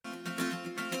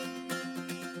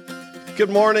good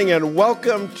morning, and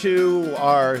welcome to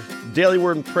our Daily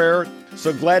Word and Prayer.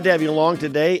 So glad to have you along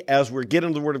today as we're getting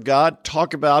into the Word of God,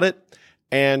 talk about it,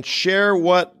 and share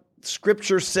what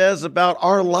Scripture says about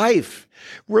our life.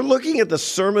 We're looking at the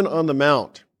Sermon on the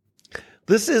Mount.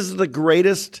 This is the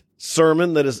greatest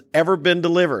sermon that has ever been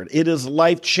delivered. It is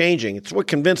life-changing. It's what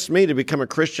convinced me to become a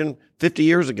Christian 50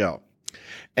 years ago.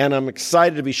 And I'm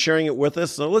excited to be sharing it with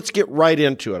us. So let's get right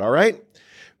into it, all right?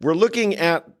 We're looking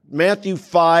at Matthew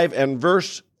 5 and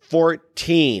verse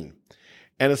 14.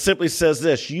 And it simply says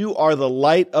this: you are the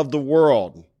light of the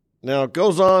world. Now, it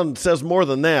goes on and says more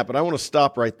than that, but I want to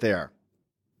stop right there.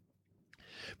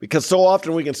 Because so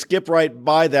often we can skip right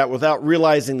by that without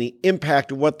realizing the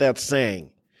impact of what that's saying.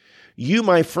 You,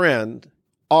 my friend,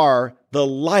 are the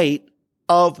light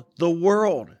of the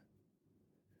world.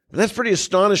 And that's pretty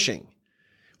astonishing.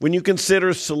 When you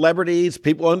consider celebrities,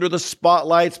 people under the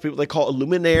spotlights, people they call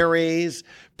luminaries,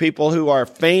 people who are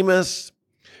famous,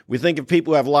 we think of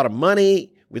people who have a lot of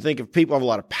money, we think of people who have a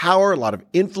lot of power, a lot of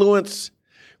influence.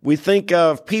 We think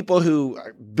of people who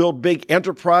build big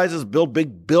enterprises, build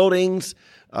big buildings,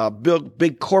 build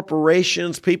big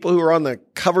corporations, people who are on the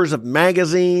covers of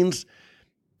magazines.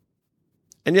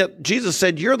 And yet Jesus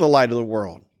said, you're the light of the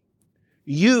world.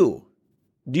 Do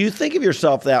you think of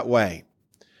yourself that way?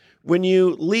 When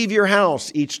you leave your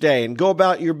house each day and go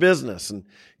about your business and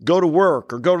go to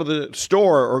work or go to the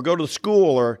store or go to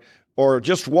school or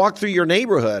just walk through your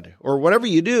neighborhood or whatever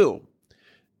you do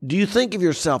you think of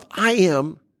yourself, I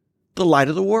am the light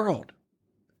of the world?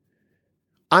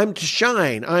 I'm to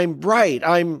shine. I'm bright.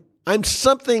 I'm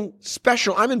something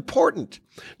special. I'm important.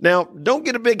 Now, don't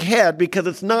get a big head because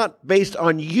it's not based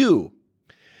on you.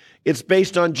 It's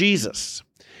based on Jesus.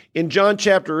 In John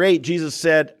chapter 8, Jesus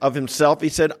said of himself, he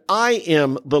said, I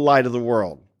am the light of the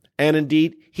world. And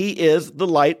indeed, he is the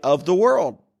light of the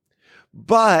world.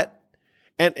 But,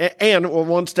 and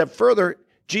one step further,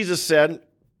 Jesus said,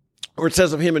 or it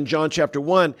says of him in John chapter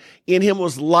 1, in him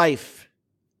was life,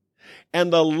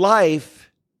 and the life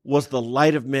was the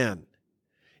light of men.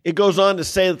 It goes on to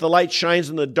say that the light shines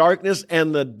in the darkness,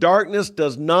 and the darkness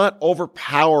does not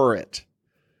overpower it.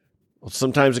 Well,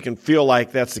 sometimes it can feel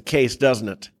like that's the case, doesn't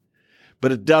it?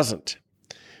 But it doesn't.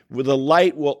 The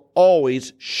light will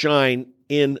always shine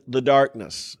in the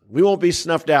darkness. We won't be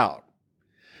snuffed out.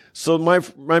 So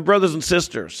my brothers and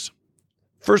sisters,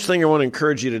 first thing I want to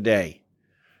encourage you today,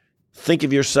 think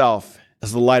of yourself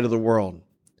as the light of the world.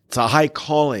 It's a high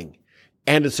calling,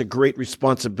 and it's a great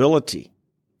responsibility.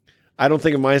 I don't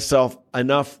think of myself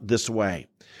enough this way.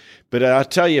 But I'll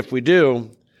tell you, if we do,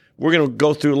 we're going to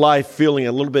go through life feeling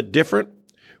a little bit different.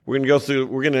 We're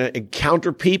going to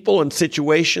encounter people and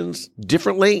situations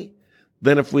differently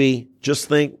than if we just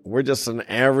think we're just an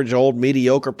average old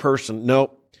mediocre person.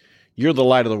 No, you're the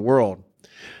light of the world.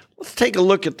 Let's take a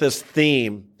look at this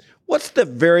theme. What's the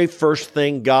very first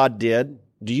thing God did?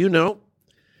 Do you know?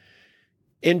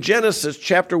 In Genesis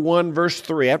chapter 1, verse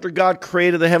 3, after God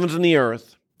created the heavens and the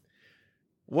earth,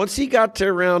 once he got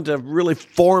around to really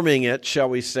forming it, shall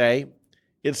we say,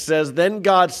 it says, then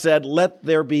God said, let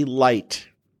there be light.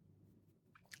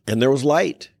 And there was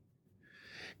light.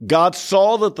 God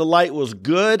saw that the light was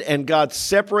good, and God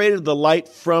separated the light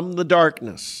from the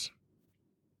darkness.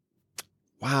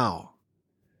 Wow.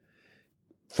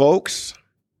 Folks,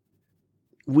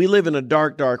 we live in a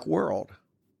dark, dark world.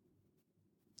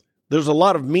 There's a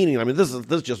lot of meaning. I mean, this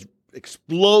is just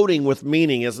exploding with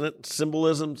meaning, isn't it?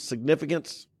 Symbolism,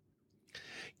 significance.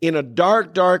 In a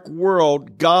dark, dark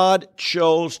world, God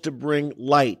chose to bring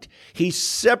light. He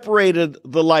separated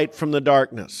the light from the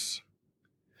darkness.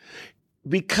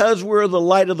 Because we're the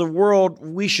light of the world,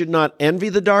 we should not envy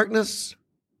the darkness.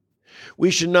 We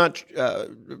should not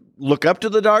look up to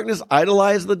the darkness,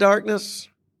 idolize the darkness,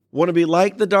 want to be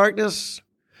like the darkness.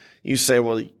 You say,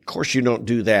 well, of course you don't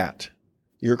do that.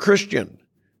 You're a Christian.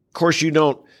 Of course you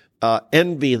don't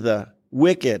envy the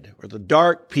wicked or the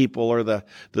dark people or the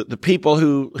people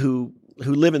who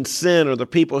live in sin or the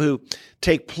people who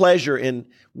take pleasure in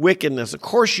wickedness. Of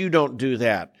course you don't do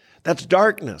that. That's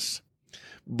darkness.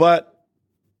 But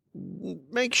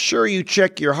make sure you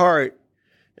check your heart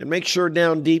and make sure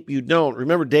down deep you don't.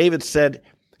 Remember, David said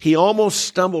he almost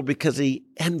stumbled because he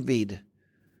envied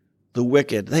the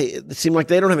wicked. It seemed like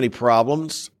they don't have any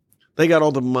problems. They got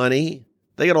all the money.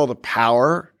 They got all the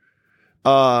power.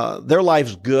 Their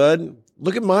life's good.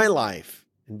 Look at my life.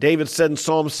 And David said in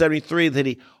Psalm 73 that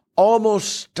he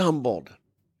almost stumbled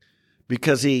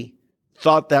because he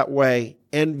thought that way,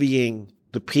 envying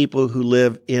the people who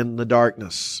live in the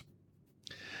darkness.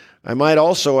 I might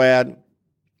also add,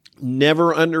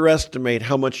 never underestimate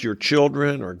how much your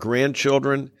children or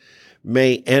grandchildren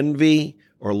may envy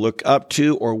or look up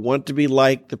to or want to be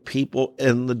like the people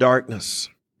in the darkness.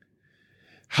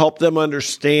 Help them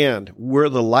understand we're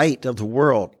the light of the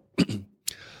world.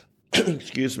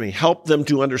 Excuse me. Help them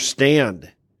to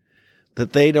understand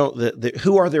that they don't,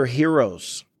 who are their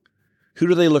heroes? Who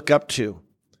do they look up to?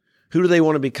 Who do they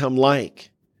want to become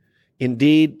like?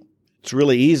 Indeed, it's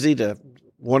really easy to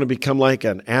want to become like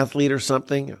an athlete or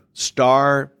something, a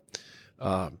star,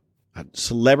 a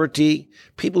celebrity,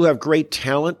 people who have great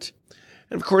talent.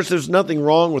 And of course, there's nothing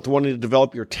wrong with wanting to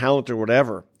develop your talent or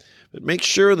whatever. But make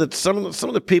sure that some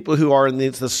of the people who are in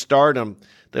the stardom,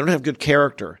 they don't have good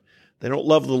character. They don't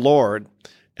love the Lord,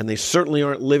 and they certainly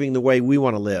aren't living the way we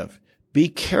want to live. Be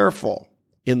careful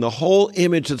in the whole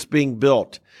image that's being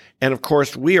built. And of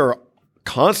course, we are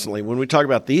constantly, when we talk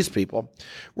about these people,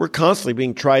 we're constantly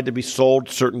being tried to be sold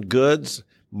certain goods,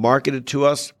 marketed to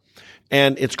us,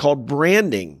 and it's called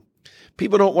branding.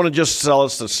 People don't want to just sell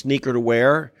us a sneaker to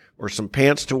wear or some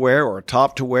pants to wear or a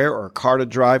top to wear or a car to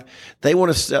drive. They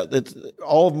want to sell,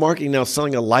 all of marketing now is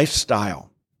selling a lifestyle.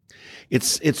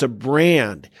 It's a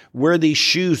brand. Wear these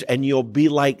shoes and you'll be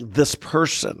like this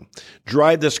person.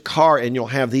 Drive this car and you'll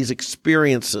have these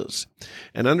experiences.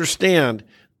 And understand,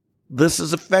 this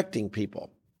is affecting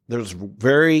people. There's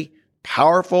very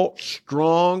powerful,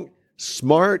 strong,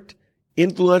 smart,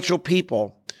 influential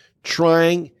people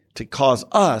trying to cause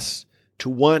us to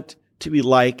want to be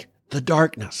like the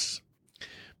darkness.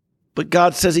 But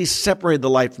God says He separated the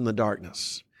light from the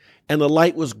darkness. And the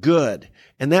light was good.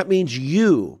 And that means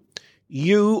you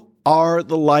are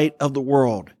the light of the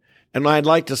world. And I'd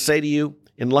like to say to you,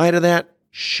 in light of that,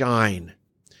 shine.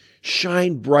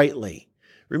 Shine brightly.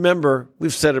 Remember,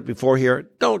 we've said it before here,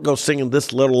 don't go singing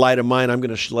 "This Little Light of Mine, I'm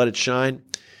going to let it shine."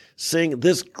 Sing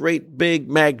 "This great, big,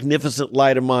 magnificent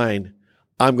light of mine,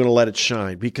 I'm going to let it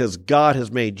shine," because God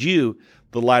has made you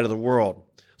the light of the world.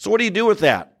 So what do you do with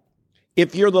that?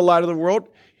 If you're the light of the world,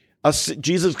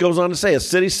 Jesus goes on to say, a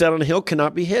city set on a hill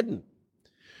cannot be hidden.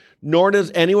 Nor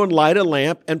does anyone light a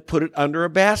lamp and put it under a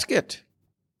basket,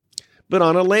 but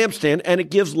on a lampstand, and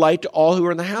it gives light to all who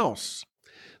are in the house.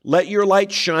 Let your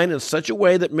light shine in such a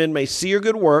way that men may see your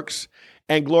good works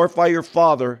and glorify your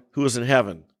Father who is in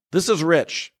heaven. This is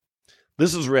rich.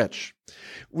 This is rich.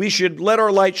 We should let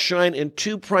our light shine in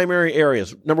two primary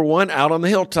areas. Number one, out on the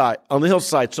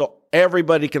hillside, so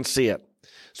everybody can see it.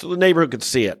 So the neighborhood can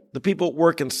see it. The people at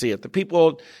work can see it. The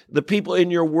people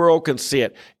in your world can see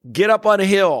it. Get up on a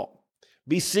hill.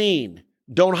 Be seen.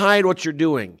 Don't hide what you're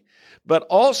doing. But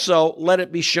also let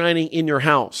it be shining in your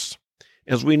house.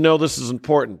 As we know, this is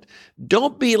important.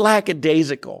 Don't be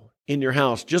lackadaisical in your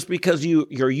house just because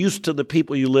you're used to the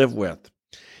people you live with.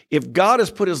 If God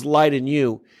has put His light in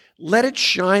you, let it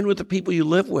shine with the people you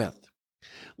live with.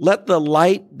 Let the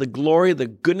light, the glory, the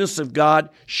goodness of God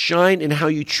shine in how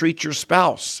you treat your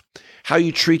spouse, how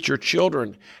you treat your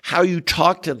children, how you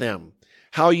talk to them,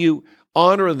 how you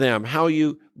honor them, how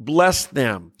you bless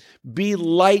them. Be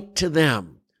light to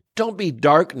them. Don't be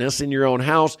darkness in your own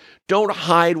house. Don't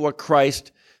hide what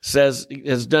Christ says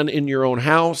has done in your own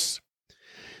house.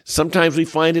 Sometimes we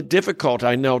find it difficult,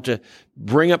 I know, to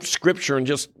bring up Scripture and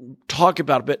just talk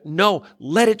about it. But no,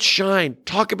 let it shine.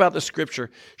 Talk about the Scripture.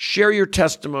 Share your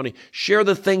testimony. Share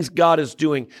the things God is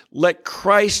doing. Let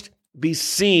Christ be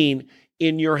seen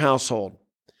in your household.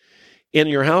 In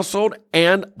your household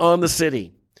and on the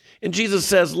city. And Jesus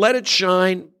says, let it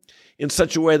shine in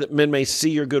such a way that men may see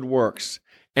your good works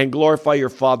and glorify your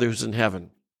Father who's in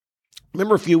heaven.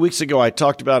 Remember a few weeks ago, I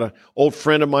talked about an old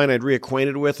friend of mine I'd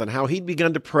reacquainted with and how he'd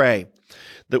begun to pray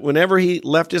that whenever he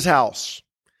left his house,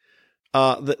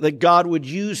 that God would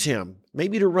use him,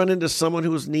 maybe to run into someone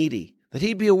who was needy, that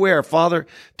he'd be aware, Father,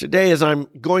 today as I'm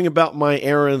going about my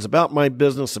errands, about my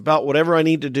business, about whatever I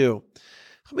need to do,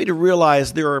 help me to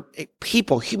realize there are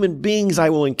people, human beings I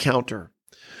will encounter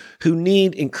who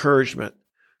need encouragement,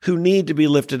 who need to be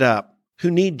lifted up,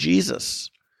 who need Jesus,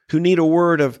 who need a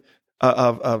word of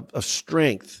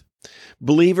strength.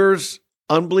 Believers,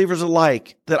 unbelievers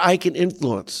alike, that I can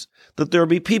influence, that there will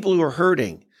be people who are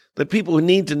hurting, the people who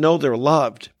need to know they're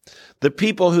loved, the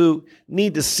people who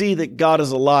need to see that God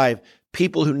is alive,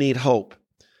 people who need hope.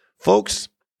 Folks,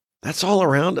 that's all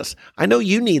around us. I know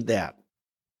you need that.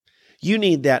 You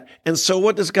need that. And so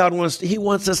what does God want us to? He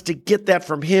wants us to get that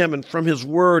from Him and from His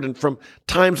Word, and from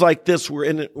times like this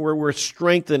where we're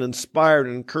strengthened, inspired,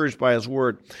 and encouraged by His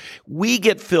Word. We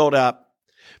get filled up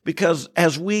because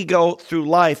as we go through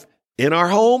life in our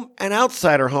home and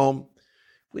outside our home,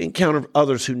 we encounter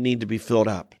others who need to be filled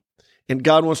up. And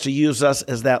God wants to use us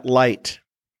as that light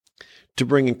to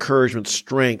bring encouragement,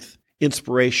 strength,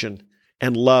 inspiration,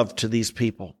 and love to these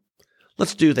people.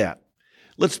 Let's do that.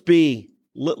 Let's be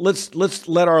Let's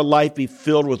let our life be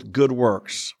filled with good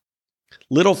works.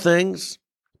 Little things,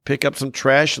 pick up some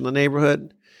trash in the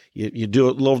neighborhood. You do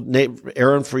a little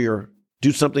errand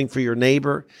do something for your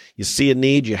neighbor. You see a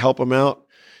need, you help them out.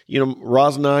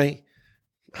 Roz and I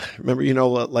remember,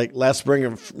 like last spring,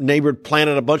 a neighbor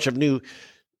planted a bunch of new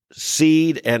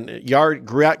seed and yard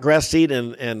grass seed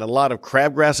and a lot of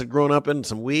crabgrass had grown up in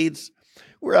some weeds.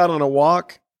 We're out on a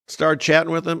walk, started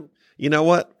chatting with him. You know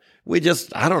what? We just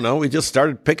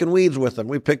started picking weeds with him.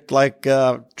 We picked like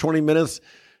 20 minutes.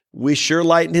 We sure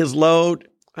lightened his load.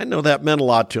 I know that meant a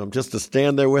lot to him, just to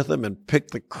stand there with him and pick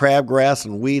the crabgrass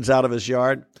and weeds out of his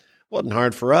yard. Wasn't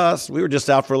hard for us. We were just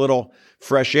out for a little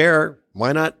fresh air.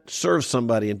 Why not serve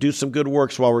somebody and do some good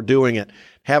works while we're doing it?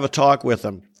 Have a talk with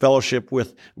him, fellowship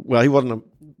with, he wasn't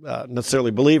necessarily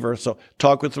a believer, so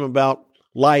talk with him about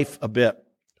life a bit.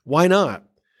 Why not?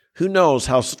 Who knows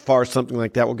how far something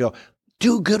like that will go?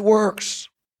 Do good works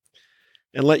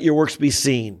and let your works be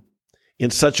seen in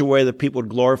such a way that people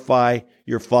would glorify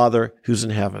your Father who's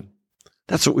in heaven.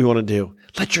 That's what we want to do.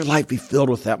 Let your life be filled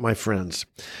with that, my friends.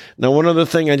 Now, one other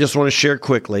thing I just want to share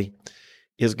quickly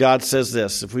is God says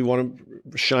this, if we want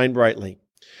to shine brightly,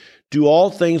 do all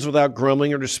things without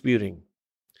grumbling or disputing,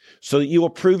 so that you will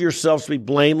prove yourselves to be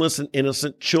blameless and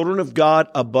innocent, children of God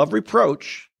above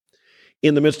reproach,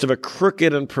 in the midst of a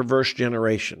crooked and perverse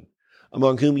generation,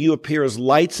 among whom you appear as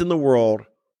lights in the world,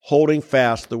 holding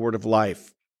fast the word of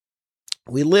life.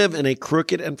 We live in a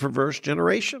crooked and perverse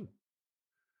generation.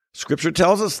 Scripture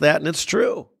tells us that, and it's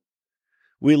true.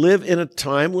 We live in a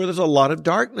time where there's a lot of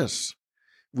darkness.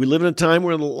 We live in a time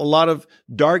where a lot of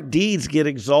dark deeds get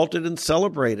exalted and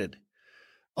celebrated.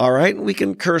 All right, we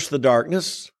can curse the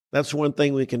darkness. That's one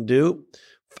thing we can do.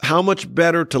 How much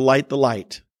better to light the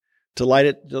light, to light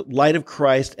it, the light of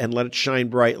Christ, and let it shine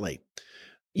brightly.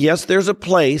 Yes, there's a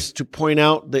place to point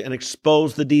out and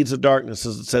expose the deeds of darkness,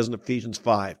 as it says in Ephesians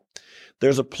 5.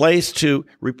 There's a place to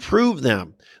reprove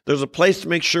them. There's a place to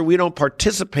make sure we don't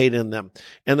participate in them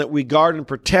and that we guard and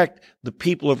protect the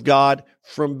people of God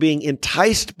from being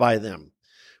enticed by them.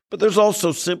 But there's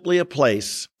also simply a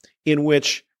place in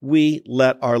which we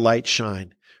let our light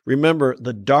shine. Remember,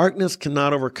 the darkness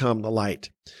cannot overcome the light.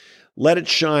 Let it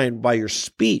shine by your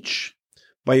speech,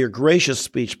 by your gracious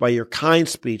speech, by your kind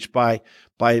speech, by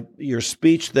your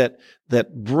speech that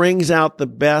brings out the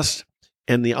best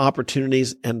and the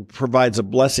opportunities and provides a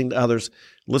blessing to others.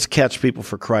 Let's catch people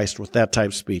for Christ with that type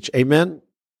of speech. Amen?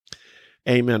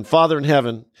 Amen. Father in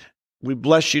heaven, we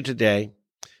bless you today,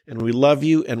 and we love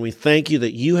you, and we thank you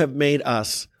that you have made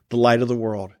us the light of the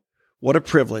world. What a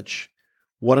privilege.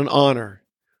 What an honor.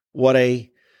 What an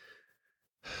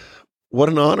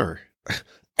honor.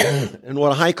 And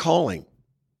what a high calling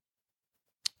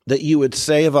that you would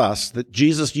say of us that,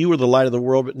 Jesus, you were the light of the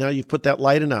world, but now you've put that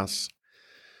light in us.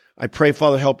 I pray,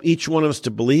 Father, help each one of us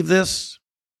to believe this,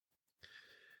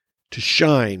 to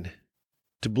shine,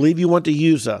 to believe you want to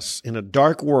use us in a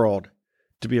dark world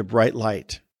to be a bright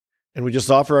light. And we just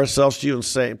offer ourselves to you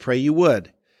and pray you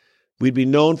would. We'd be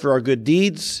known for our good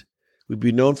deeds. We'd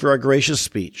be known for our gracious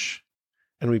speech.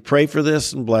 And we pray for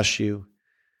this and bless you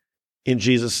in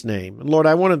Jesus' name. And Lord,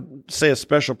 I want to say a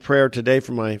special prayer today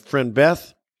for my friend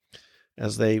Beth,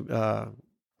 as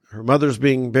her mother's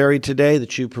being buried today,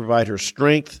 that you provide her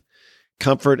strength,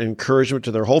 comfort, and encouragement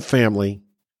to their whole family.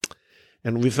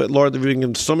 And Lord, we've been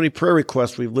given so many prayer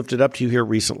requests we've lifted up to you here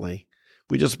recently.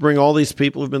 We just bring all these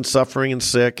people who've been suffering and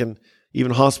sick and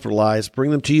even hospitalized,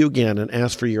 bring them to you again and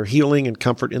ask for your healing and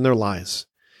comfort in their lives.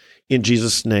 In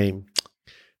Jesus' name,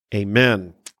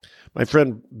 amen. My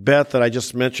friend Beth that I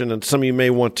just mentioned, and some of you may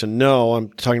want to know,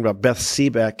 I'm talking about Beth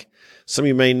Seebeck. Some of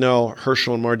you may know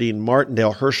Herschel and Mardine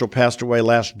Martindale. Herschel passed away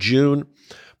last June.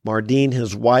 Mardine,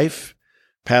 his wife,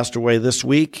 passed away this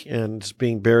week and is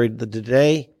being buried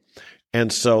today.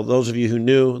 And so those of you who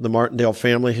knew the Martindale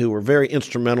family, who were very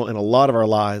instrumental in a lot of our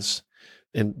lives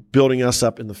in building us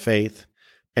up in the faith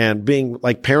and being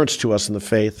like parents to us in the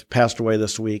faith, passed away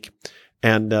this week.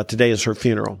 And today is her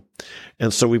funeral.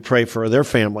 And so we pray for their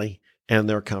family and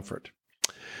their comfort.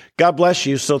 God bless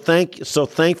you. So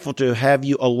thankful to have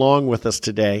you along with us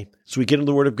today as we get into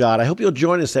the Word of God. I hope you'll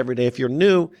join us every day. If you're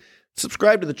new,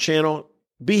 subscribe to the channel.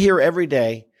 Be here every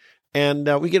day. And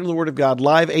we get into the Word of God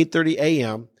live 8:30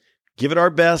 a.m. Give it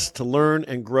our best to learn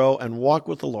and grow and walk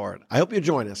with the Lord. I hope you'll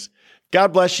join us. God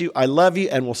bless you. I love you,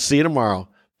 and we'll see you tomorrow.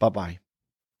 Bye-bye.